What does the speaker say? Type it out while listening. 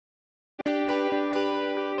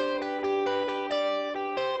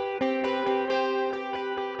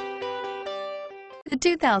The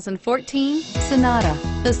 2014 Sonata.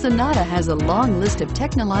 The Sonata has a long list of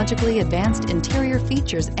technologically advanced interior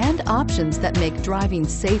features and options that make driving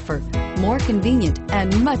safer, more convenient,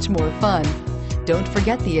 and much more fun. Don't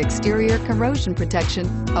forget the exterior corrosion protection,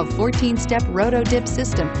 a 14-step roto-dip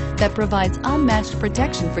system that provides unmatched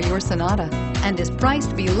protection for your Sonata and is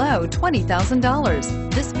priced below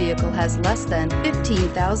 $20,000. This vehicle has less than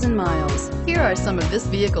 15,000 miles. Here are some of this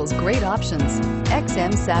vehicle's great options: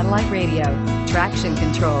 XM satellite radio, traction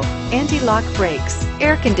control, anti-lock brakes,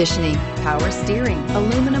 air conditioning, power steering,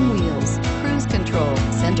 aluminum wheels, cruise control,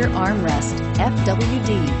 center armrest,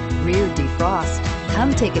 FWD, rear defrost.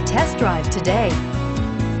 Come take a test drive today.